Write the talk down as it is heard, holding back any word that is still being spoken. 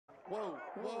Whoa,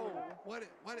 whoa.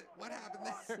 What happened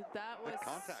there? So that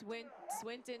was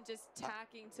Swinton just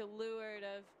tacking to leeward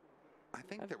of I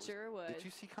think there was. Jerwood. Did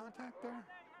you see contact there?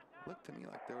 Looked to me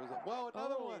like there was a. Whoa,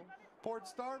 another one. Port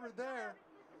starboard there.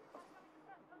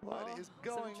 What is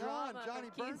going on? Johnny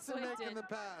Burnson making the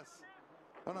pass.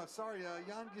 Oh no, sorry,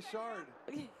 Yann Guichard.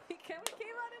 He came out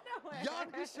of nowhere.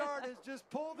 Yann Guichard has just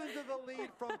pulled into the lead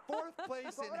from 4th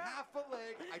place in half a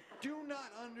leg. I do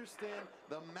not understand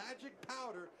the magic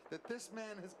powder that this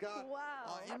man has got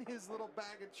in his little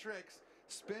bag of tricks.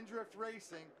 Spindrift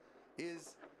Racing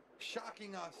is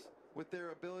shocking us with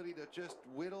their ability to just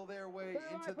whittle their way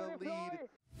into the lead.